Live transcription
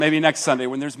Maybe next Sunday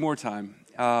when there's more time.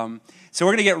 So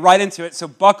we're going to get right into it. So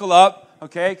buckle up,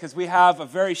 okay, because we have a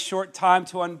very short time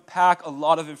to unpack a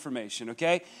lot of information,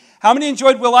 okay? How many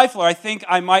enjoyed Will Eifler? I think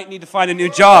I might need to find a new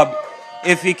job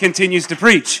if he continues to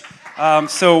preach.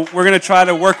 So we're going to try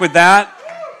to work with that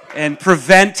and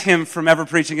prevent him from ever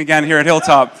preaching again here at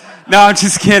Hilltop. No, I'm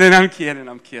just kidding. I'm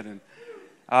kidding.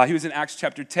 He was in Acts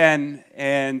chapter 10,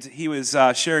 and he was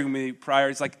sharing with me prior.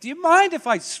 He's like, do you mind if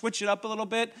I switch it up a little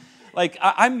bit? Like,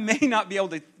 I may not be able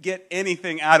to get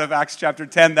anything out of Acts chapter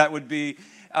 10 that would be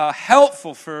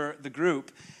helpful for the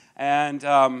group. And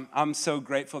I'm so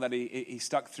grateful that he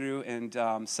stuck through and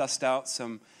sussed out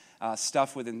some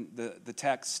stuff within the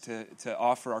text to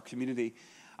offer our community.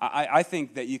 I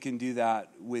think that you can do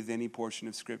that with any portion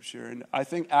of Scripture. And I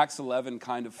think Acts 11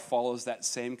 kind of follows that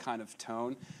same kind of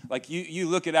tone. Like, you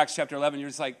look at Acts chapter 11, you're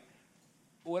just like,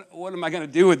 what am I going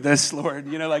to do with this, Lord?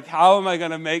 You know, like, how am I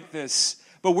going to make this?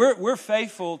 But we're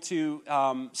faithful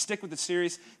to stick with the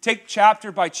series, take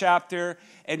chapter by chapter,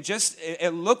 and just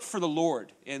and look for the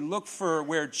Lord, and look for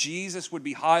where Jesus would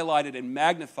be highlighted and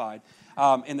magnified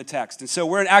in the text. And so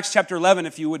we're in Acts chapter 11,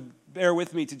 if you would bear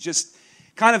with me to just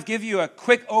kind of give you a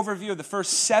quick overview of the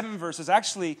first 7 verses.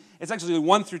 Actually, it's actually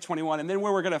 1 through 21. And then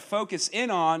where we're going to focus in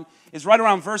on is right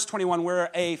around verse 21, where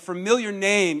a familiar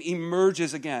name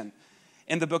emerges again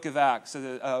in the book of Acts,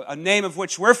 a name of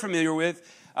which we're familiar with.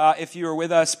 If you were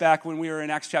with us back when we were in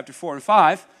Acts chapter 4 and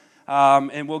 5,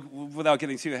 and without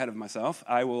getting too ahead of myself,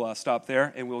 I will stop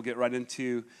there and we'll get right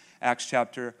into Acts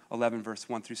chapter 11, verse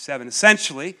 1 through 7.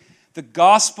 Essentially, the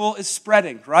gospel is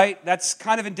spreading, right? That's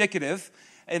kind of indicative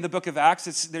in the book of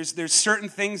Acts. There's certain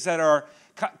things that are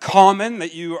common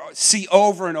that you see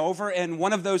over and over, and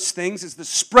one of those things is the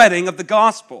spreading of the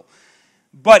gospel.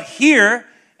 But here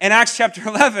in Acts chapter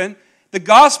 11, the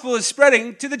gospel is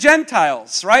spreading to the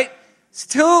Gentiles, right?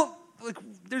 Still, like,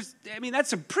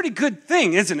 that's a pretty good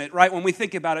thing, isn't it, right, when we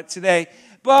think about it today?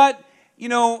 But,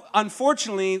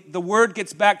 unfortunately, the word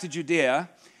gets back to Judea,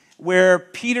 where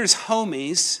Peter's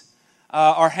homies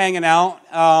are hanging out.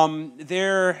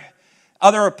 They're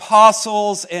other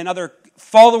apostles and other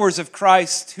followers of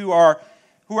Christ who are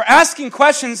asking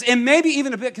questions and maybe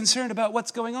even a bit concerned about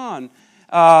what's going on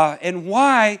and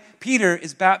why Peter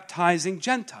is baptizing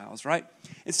Gentiles, right?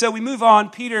 And so we move on.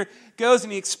 Peter goes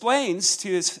and he explains to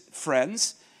his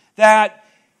friends that,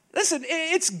 listen,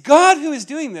 it's God who is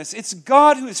doing this. It's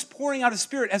God who is pouring out His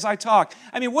Spirit as I talk.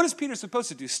 I mean, what is Peter supposed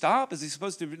to do? Stop? Is he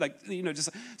supposed to, just,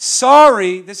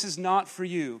 sorry, this is not for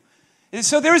you? And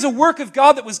so there is a work of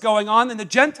God that was going on, and the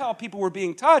Gentile people were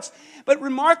being touched. But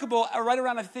remarkable, right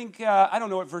around, I think, I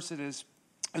don't know what verse it is.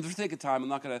 For the sake of time, I'm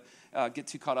not going to get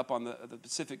too caught up on the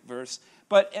specific verse.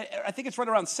 But I think it's right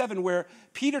around 7 where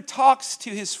Peter talks to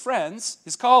his friends,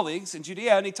 his colleagues in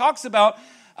Judea, and he talks about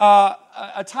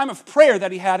a time of prayer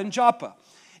that he had in Joppa.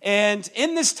 And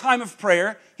in this time of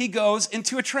prayer, he goes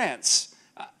into a trance.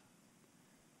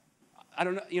 I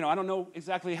don't know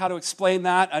exactly how to explain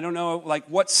that. I don't know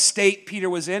what state Peter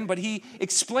was in, but he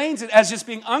explains it as just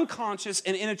being unconscious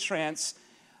and in a trance,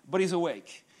 but he's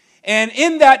awake. And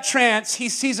in that trance, he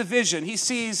sees a vision. He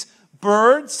sees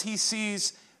birds, he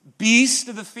sees beasts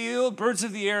of the field, birds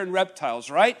of the air, and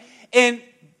reptiles, right? And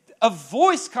a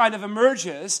voice kind of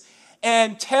emerges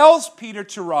and tells Peter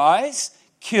to rise,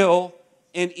 kill,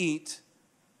 and eat.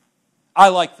 I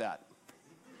like that.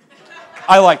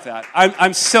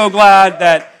 I'm so glad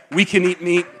that we can eat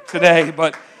meat today,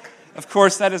 but of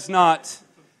course that is not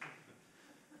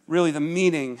really the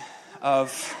meaning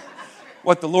of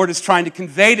what the Lord is trying to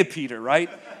convey to Peter, right?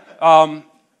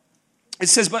 It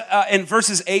says, but in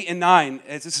verses 8 and 9,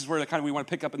 this is where we want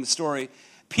to pick up in the story,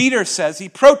 Peter says, he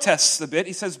protests a bit.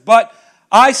 He says, but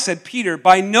I said, Peter,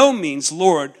 by no means,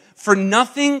 Lord, for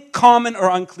nothing common or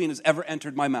unclean has ever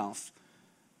entered my mouth.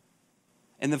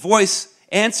 And the voice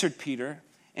answered Peter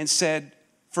and said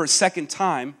for a second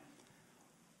time,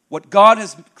 what God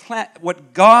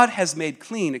has made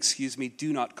clean,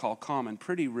 do not call common.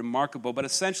 Pretty remarkable, but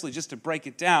essentially just to break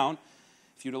it down,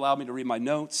 if you'd allow me to read my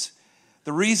notes,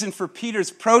 the reason for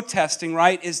Peter's protesting,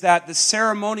 right, is that the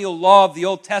ceremonial law of the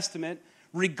Old Testament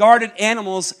regarded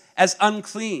animals as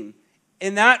unclean,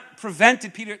 and that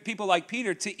prevented people like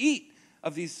Peter to eat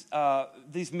of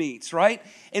these meats, right?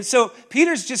 And so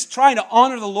Peter's just trying to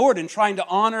honor the Lord and trying to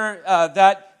honor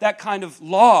that kind of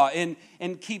law and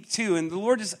keep to. And the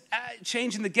Lord is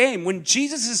changing the game. When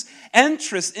Jesus'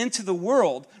 entrance into the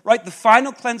world, right, the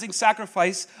final cleansing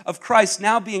sacrifice of Christ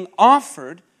now being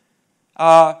offered,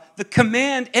 the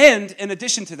command, and in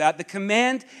addition to that, the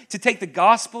command to take the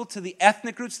gospel to the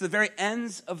ethnic groups, to the very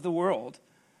ends of the world,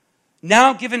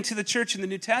 now given to the church in the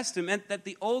New Testament, that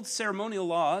the old ceremonial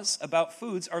laws about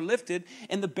foods are lifted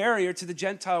and the barrier to the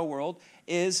Gentile world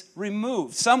is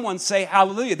removed. Someone say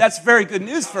hallelujah. That's very good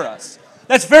news for us.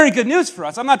 That's very good news for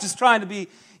us. I'm not just trying to be,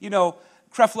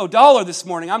 Creflo Dollar this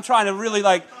morning. I'm trying to really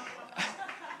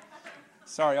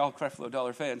sorry, all Creflo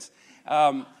Dollar fans.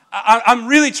 I'm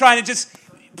really trying to just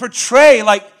portray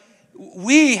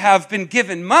we have been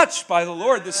given much by the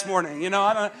Lord this morning.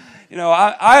 I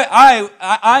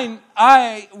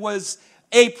was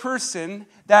a person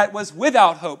that was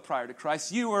without hope prior to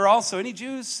Christ. You were also. Any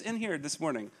Jews in here this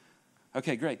morning?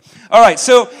 Okay, great. All right,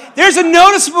 so there's a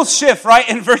noticeable shift, right,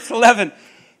 in verse 11.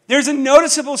 There's a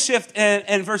noticeable shift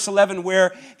in verse 11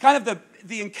 where kind of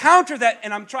the encounter that,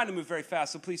 and I'm trying to move very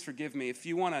fast, so please forgive me. If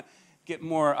you want to get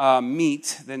more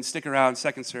meat, then stick around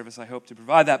second service. I hope to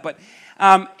provide that. But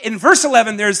in verse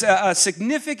 11, there's a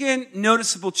significant,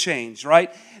 noticeable change,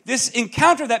 right? This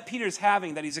encounter that Peter's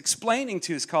having, that he's explaining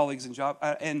to his colleagues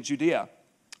in Judea,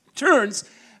 turns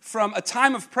from a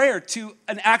time of prayer to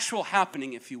an actual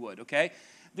happening, if you would, okay?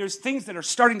 There's things that are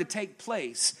starting to take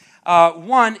place.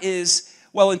 One is,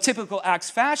 in typical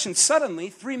Acts fashion, suddenly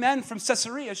 3 men from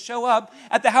Caesarea show up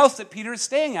at the house that Peter is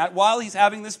staying at while he's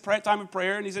having this time of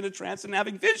prayer and he's in a trance and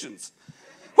having visions.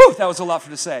 Whew, that was a lot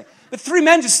to say. But 3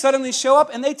 men just suddenly show up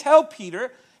and they tell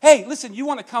Peter, hey, listen, you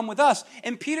want to come with us?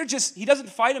 And Peter he doesn't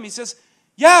fight him. He says,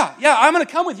 yeah, I'm going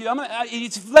to come with you.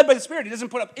 He's led by the Spirit. He doesn't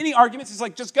put up any arguments. He's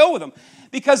like, just go with him.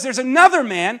 Because there's another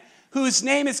man whose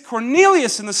name is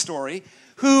Cornelius in the story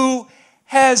who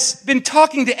has been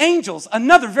talking to angels,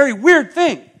 another very weird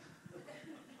thing.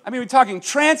 We're talking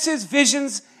trances,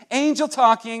 visions, angel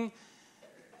talking,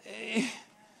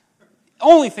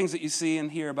 only things that you see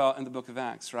and hear about in the book of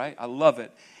Acts, right? I love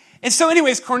it. And so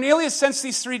anyways, Cornelius sends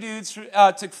these 3 dudes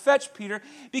to fetch Peter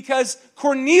because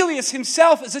Cornelius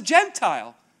himself is a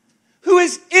Gentile who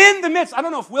is in the midst. I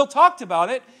don't know if Will talked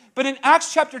about it, but in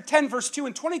Acts chapter 10, verse 2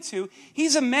 and 22,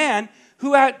 he's a man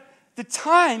who at the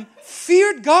time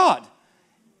feared God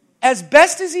as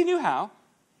best as he knew how.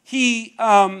 He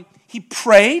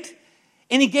prayed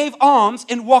and he gave alms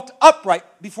and walked upright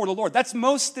before the Lord. That's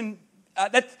most than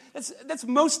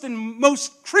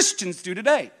most Christians do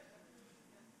today.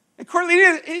 And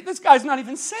Cornelius, this guy's not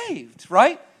even saved,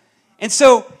 right? And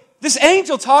so this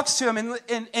angel talks to him,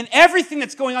 and everything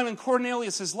that's going on in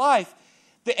Cornelius' life,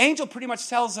 the angel pretty much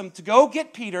tells him to go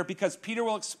get Peter because Peter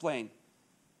will explain.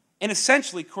 And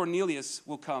essentially, Cornelius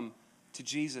will come to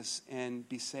Jesus and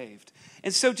be saved.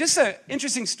 And so just an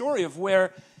interesting story of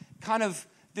where kind of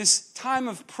this time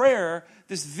of prayer,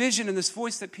 this vision and this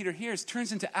voice that Peter hears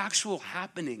turns into actual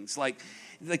happenings. Like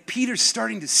Peter's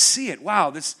starting to see it. Wow,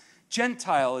 this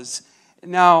Gentile is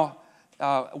now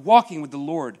walking with the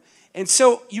Lord. And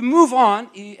so you move on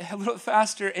a little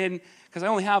faster, and because I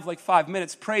only have 5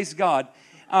 minutes, praise God.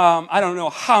 I don't know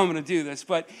how I'm going to do this,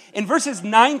 but in verses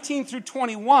 19 through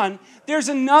 21, there's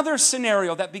another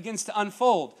scenario that begins to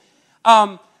unfold.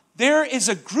 There is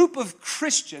a group of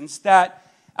Christians that,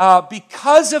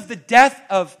 because of the death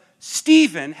of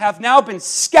Stephen, have now been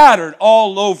scattered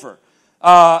all over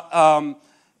the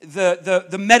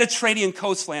Mediterranean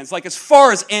coastlands, as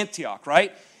far as Antioch,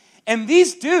 right? And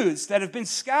these dudes that have been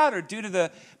scattered due to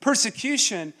the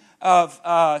persecution of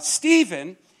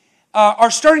Stephen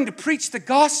are starting to preach the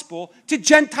gospel to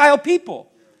Gentile people.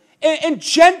 And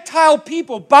Gentile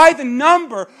people, by the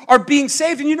number, are being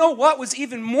saved. And you know what was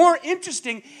even more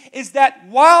interesting is that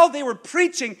while they were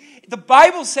preaching, the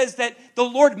Bible says that the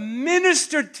Lord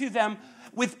ministered to them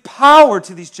with power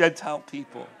to these Gentile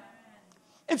people.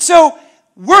 And so,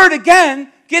 word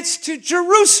again gets to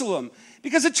Jerusalem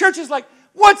because the church is like,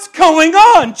 what's going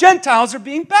on? Gentiles are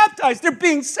being baptized. They're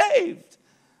being saved.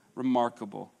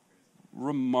 Remarkable.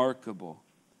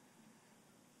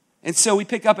 And so we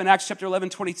pick up in Acts chapter 11,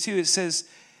 22. It says,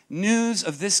 news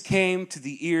of this came to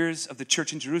the ears of the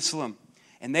church in Jerusalem.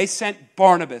 And they sent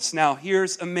Barnabas. Now,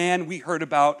 here's a man we heard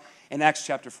about in Acts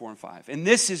chapter 4 and 5. And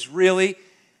this is really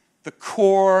the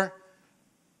core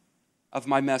of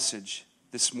my message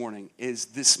this morning, is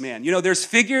this man. There's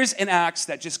figures in Acts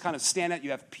that just kind of stand out.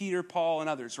 You have Peter, Paul, and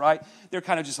others, right? They're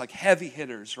kind of just like heavy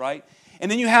hitters, right? And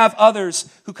then you have others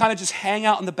who kind of just hang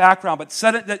out in the background, but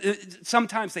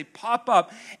sometimes they pop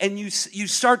up and you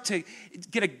start to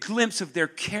get a glimpse of their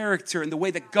character and the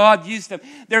way that God used them.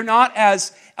 They're not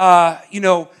as,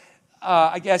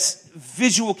 I guess,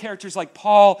 visual characters like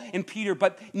Paul and Peter,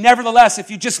 but nevertheless,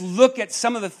 if you just look at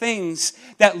some of the things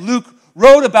that Luke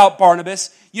wrote about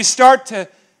Barnabas, you start to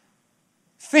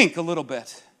think a little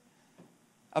bit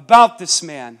about this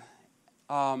man.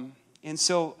 And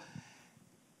so,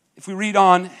 if we read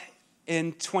on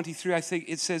in 23, I think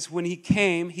it says, when he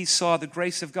came, he saw the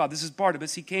grace of God. This is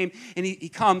Barnabas. He came and he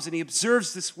comes and he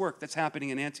observes this work that's happening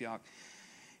in Antioch.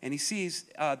 And he sees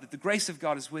that the grace of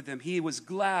God is with them. He was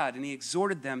glad and he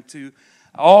exhorted them to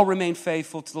all remain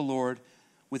faithful to the Lord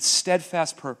with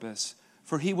steadfast purpose.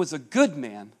 For he was a good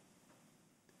man.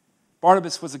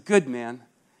 Barnabas was a good man,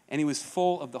 and he was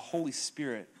full of the Holy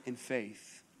Spirit in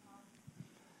faith.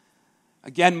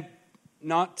 Again,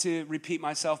 not to repeat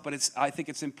myself, but I think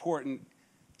it's important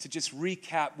to just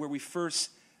recap where we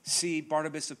first see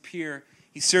Barnabas appear.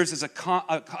 He serves as a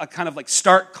kind of like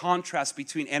stark contrast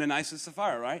between Ananias and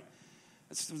Sapphira, right?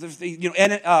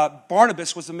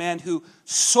 Barnabas was a man who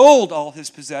sold all his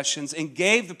possessions and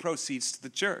gave the proceeds to the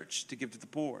church to give to the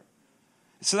poor.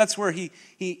 So that's where he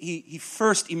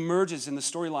first emerges in the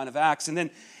storyline of Acts. And then,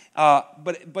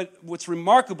 but what's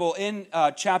remarkable in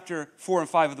chapter 4 and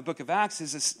 5 of the book of Acts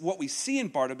is what we see in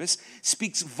Barnabas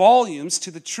speaks volumes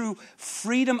to the true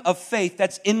freedom of faith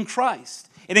that's in Christ.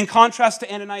 And in contrast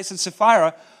to Ananias and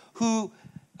Sapphira, who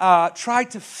tried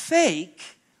to fake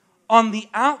on the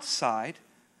outside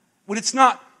when it's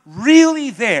not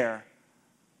really there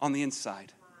on the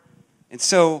inside. And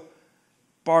so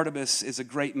Barnabas is a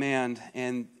great man,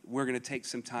 and we're going to take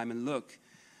some time and look.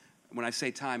 When I say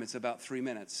time, it's about 3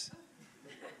 minutes.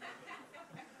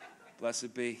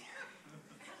 Blessed be.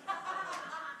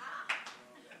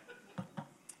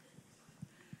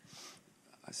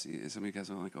 I see some of you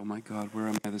guys are like, oh my God, where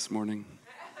am I this morning?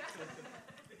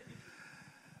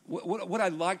 What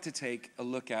I'd like to take a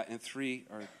look at in 3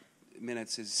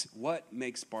 minutes is what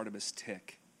makes Barnabas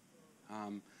tick.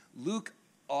 Luke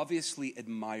obviously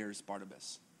admires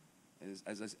Barnabas.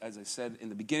 As I said in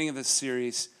the beginning of this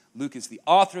series, Luke is the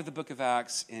author of the book of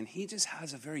Acts, and he just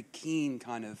has a very keen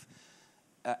kind of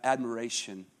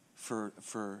admiration for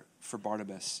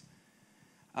Barnabas.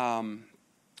 And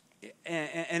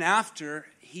after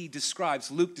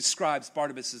Luke describes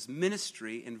Barnabas'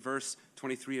 ministry in verse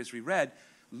 23 as we read,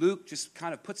 Luke just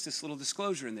kind of puts this little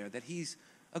disclosure in there that he's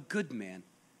a good man.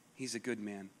 He's a good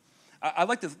man. I'd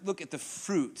like to look at the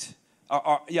fruit.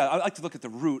 I'd like to look at the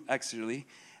root, actually,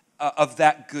 of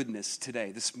that goodness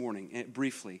today, this morning,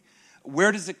 briefly.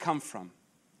 Where does it come from?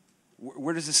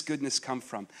 Where does this goodness come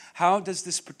from? How does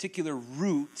this particular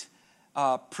root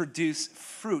produce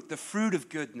fruit, the fruit of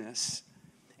goodness?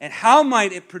 And how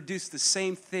might it produce the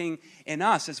same thing in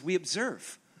us as we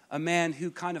observe a man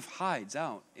who kind of hides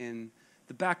out in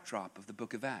the backdrop of the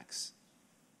book of Acts?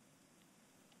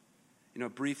 A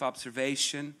brief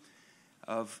observation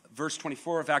of verse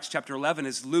 24 of Acts chapter 11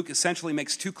 is Luke essentially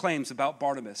makes 2 claims about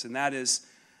Barnabas, and that is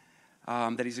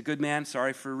that he's a good man.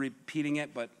 Sorry for repeating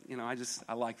it, but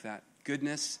I like that.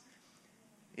 Goodness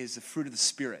is the fruit of the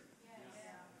Spirit. Yes.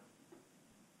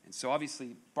 And so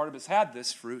obviously Barnabas had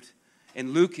this fruit,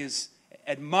 and Luke is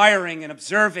admiring and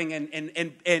observing and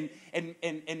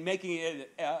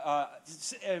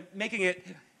making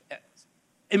it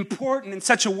important in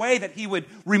such a way that he would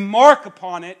remark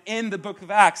upon it in the book of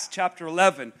Acts, chapter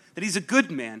 11, that he's a good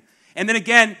man. And then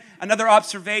again, another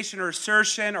observation or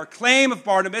assertion or claim of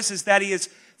Barnabas is that he is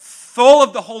full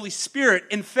of the Holy Spirit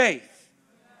in faith.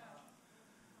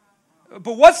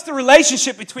 But what's the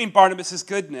relationship between Barnabas'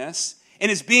 goodness and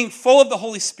his being full of the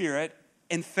Holy Spirit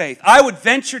in faith? I would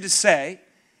venture to say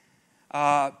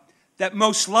that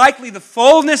most likely the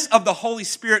fullness of the Holy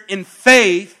Spirit in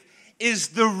faith is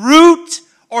the root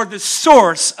or the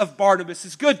source of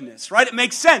Barnabas' goodness, right? It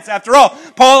makes sense. After all,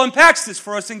 Paul unpacks this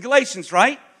for us in Galatians,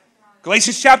 right?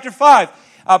 Galatians chapter 5.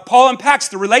 Paul unpacks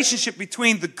the relationship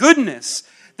between the goodness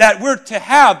that we're to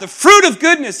have, the fruit of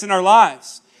goodness in our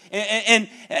lives, and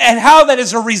how that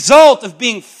is a result of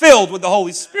being filled with the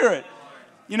Holy Spirit.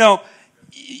 You don't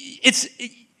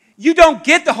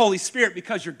get the Holy Spirit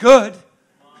because you're good.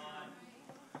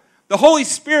 The Holy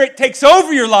Spirit takes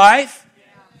over your life,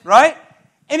 right?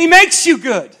 And he makes you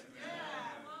good.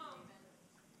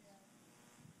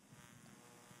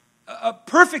 A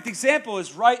perfect example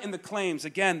is right in the claims,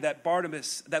 again, that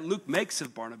Luke makes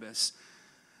of Barnabas.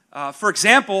 For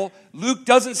example, Luke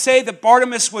doesn't say that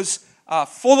Barnabas was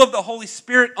full of the Holy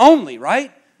Spirit only,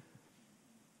 right?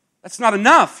 That's not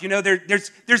enough.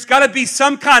 There's got to be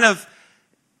some kind of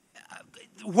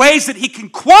ways that he can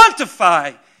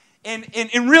quantify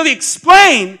and really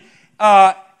explain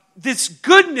this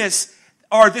goodness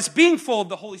or this being full of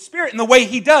the Holy Spirit. And the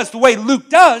way Luke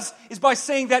does, is by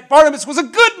saying that Barnabas was a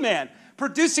good man,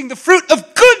 producing the fruit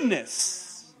of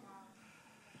goodness.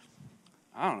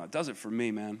 I don't know, it does it for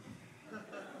me, man.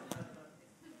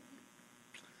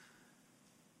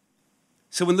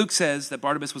 So when Luke says that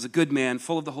Barnabas was a good man,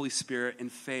 full of the Holy Spirit and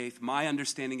faith, my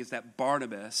understanding is that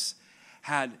Barnabas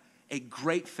had a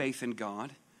great faith in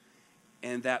God,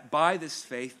 And that by this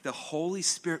faith, the Holy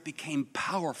Spirit became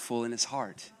powerful in his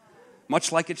heart,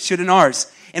 much like it should in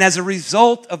ours. And as a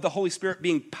result of the Holy Spirit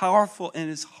being powerful in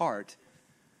his heart,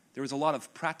 there was a lot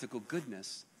of practical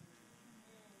goodness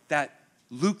that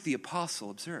Luke the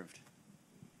apostle observed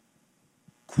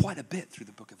quite a bit through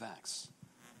the book of Acts.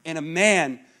 And a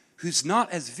man who's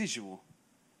not as visual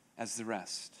as the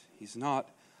rest. He's not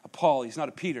a Paul, he's not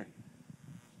a Peter,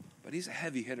 but he's a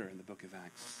heavy hitter in the book of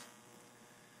Acts.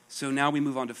 So now we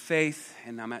move on to faith,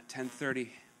 and I'm at 10:30.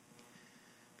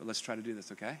 But let's try to do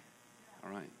this, okay? All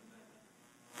right.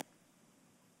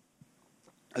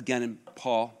 Again,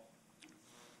 Paul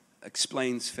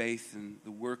explains faith and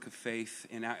the work of faith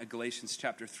in Galatians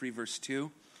chapter 3, verse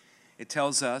 2. It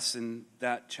tells us in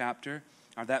that chapter,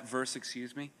 or that verse,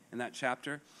 in that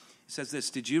chapter, it says this: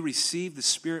 did you receive the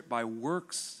Spirit by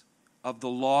works of the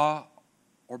law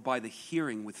or by the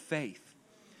hearing with faith?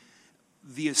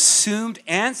 The assumed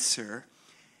answer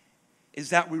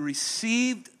is that we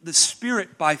received the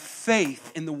Spirit by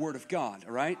faith in the Word of God,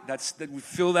 all right? That we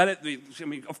feel that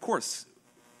of course,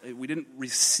 we didn't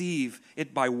receive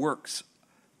it by works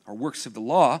or works of the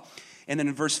law. And then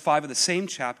in verse 5 of the same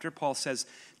chapter, Paul says,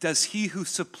 does he who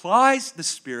supplies the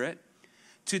Spirit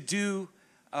to do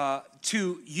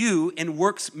to you and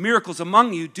works miracles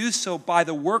among you do so by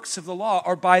the works of the law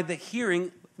or by the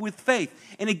hearing with faith?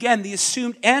 And again, the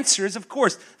assumed answer is, of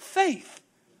course, faith.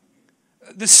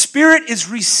 The Spirit is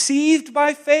received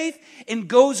by faith and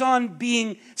goes on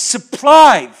being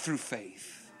supplied through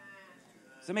faith.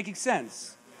 Is that making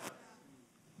sense?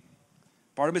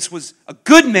 Barnabas was a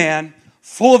good man,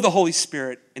 full of the Holy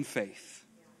Spirit and faith.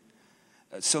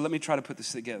 So let me try to put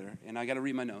this together. And I got to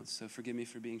read my notes, so forgive me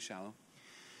for being shallow.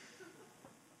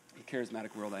 In the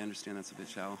charismatic world, I understand that's a bit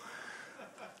shallow.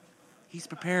 He's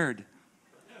prepared.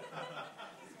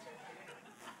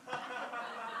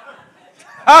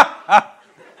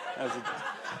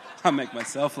 I'll make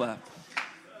myself laugh.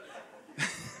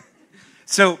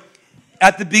 So,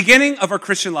 at the beginning of our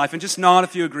Christian life, and just nod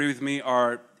if you agree with me,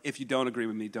 or if you don't agree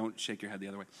with me, don't shake your head the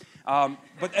other way.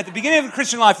 But at the beginning of the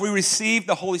Christian life, we receive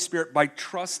the Holy Spirit by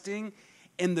trusting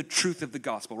in the truth of the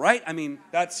gospel, right? I mean,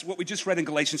 that's what we just read in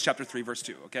Galatians chapter 3, verse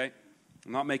 2, okay?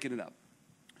 I'm not making it up.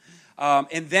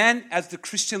 And then, as the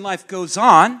Christian life goes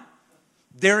on,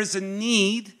 there is a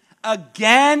need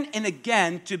again and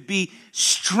again to be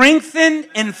strengthened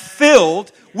and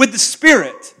filled with the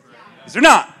Spirit. Is there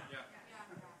not?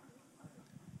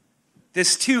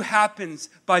 This too happens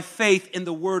by faith in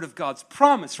the word of God's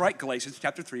promise, right? Galatians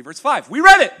chapter 3, verse 5. We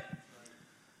read it.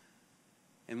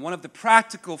 And one of the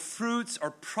practical fruits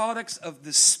or products of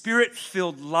the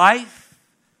Spirit-filled life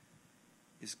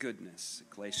is goodness.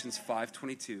 Galatians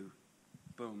 5:22.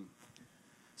 Boom.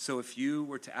 So if you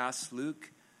were to ask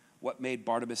Luke what made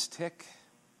Barnabas tick,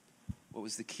 what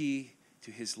was the key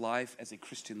to his life as a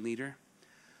Christian leader,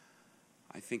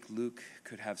 I think Luke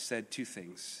could have said two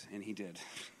things, and he did.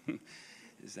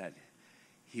 Is that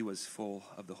he was full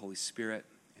of the Holy Spirit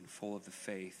and full of the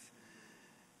faith.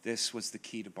 This was the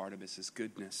key to Barnabas'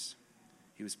 goodness.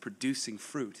 He was producing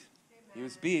fruit. He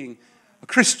was being a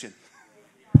Christian.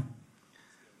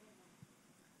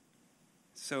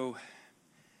 So,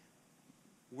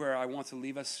 where I want to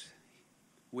leave us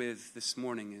with this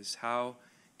morning is how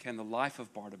can the life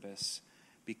of Barnabas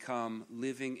become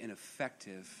living and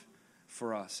effective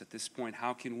for us at this point?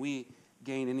 How can we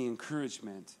gain any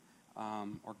encouragement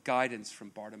or guidance from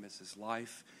Barnabas'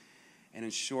 life? And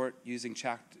in short, using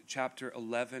chapter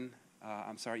 11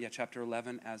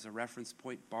 as a reference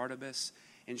point, Barnabas,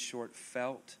 in short,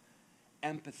 felt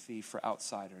empathy for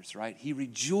outsiders, right? He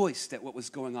rejoiced at what was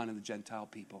going on in the Gentile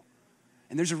people.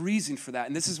 And there's a reason for that.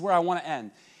 And this is where I want to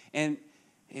end. And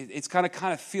it's kind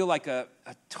of feel like a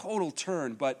total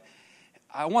turn, but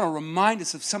I want to remind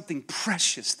us of something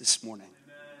precious this morning.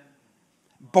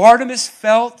 Amen. Barnabas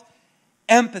felt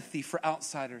empathy for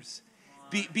outsiders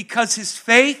because his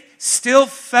faith still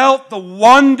felt the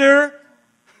wonder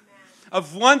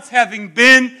of once having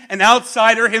been an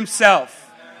outsider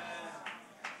himself.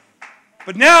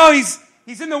 But now he's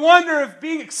in the wonder of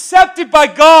being accepted by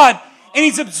God, and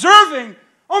he's observing,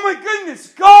 oh my goodness,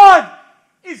 God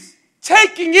is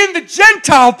taking in the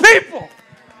Gentile people.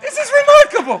 This is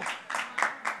remarkable.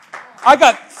 I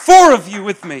got 4 of you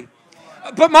with me.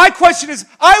 But my question is,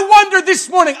 I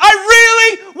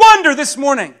really wonder this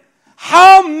morning,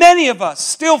 how many of us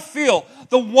still feel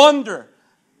the wonder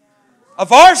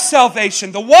of our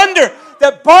salvation, the wonder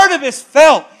that Barnabas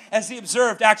felt as he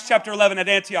observed Acts chapter 11 at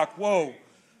Antioch. Whoa,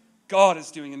 God is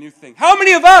doing a new thing. How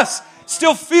many of us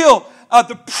still feel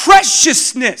the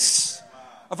preciousness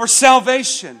of our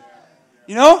salvation?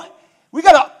 You know, we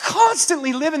got to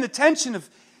constantly live in the tension of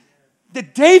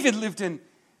that David lived in.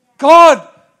 God,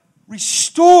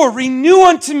 restore, renew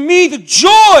unto me the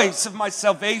joys of my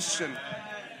salvation.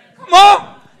 Come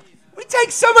on. We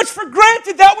take so much for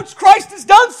granted that which Christ has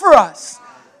done for us.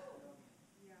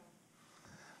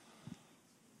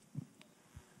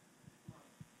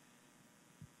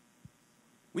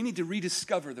 We need to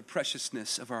rediscover the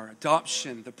preciousness of our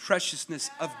adoption, the preciousness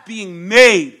of being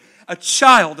made a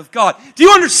child of God. Do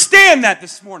you understand that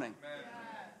this morning?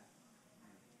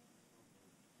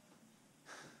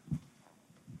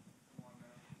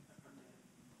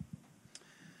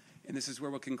 And this is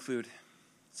where we'll conclude.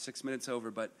 6 minutes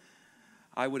over, but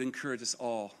I would encourage us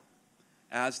all,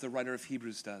 as the writer of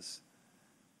Hebrews does,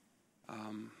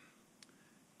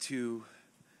 to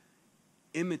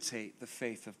imitate the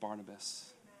faith of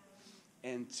Barnabas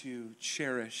and to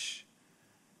cherish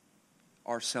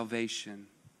our salvation,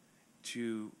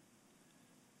 to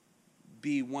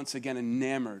be once again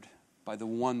enamored by the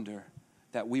wonder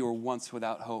that we were once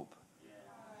without hope.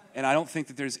 And I don't think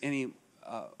that there's any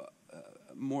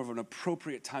more of an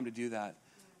appropriate time to do that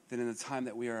than in the time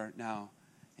that we are now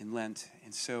in Lent.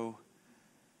 And so,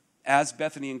 as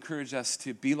Bethany encouraged us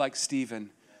to be like Stephen,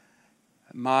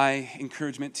 my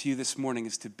encouragement to you this morning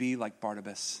is to be like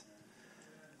Barnabas.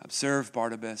 Observe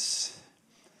Barnabas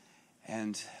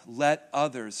and let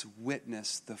others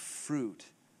witness the fruit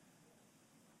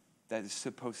that is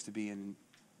supposed to be in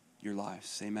your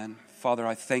lives. Amen. Father,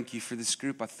 I thank you for this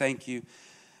group. I thank you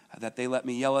that they let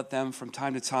me yell at them from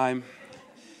time to time.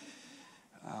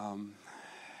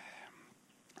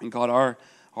 And God,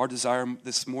 our desire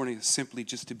this morning is simply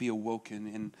just to be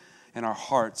awoken in our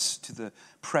hearts to the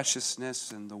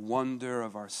preciousness and the wonder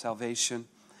of our salvation.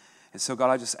 And so, God,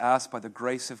 I just ask by the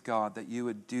grace of God that you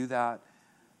would do that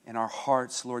in our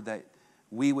hearts, Lord, that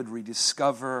we would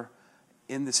rediscover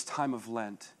in this time of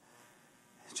Lent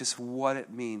just what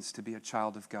it means to be a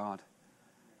child of God,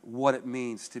 what it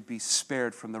means to be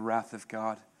spared from the wrath of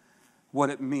God, what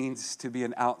it means to be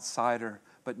an outsider,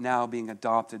 but now being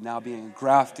adopted, now being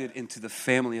grafted into the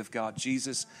family of God.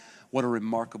 Jesus, what a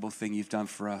remarkable thing you've done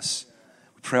for us.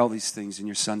 We pray all these things in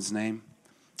your Son's name.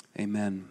 Amen.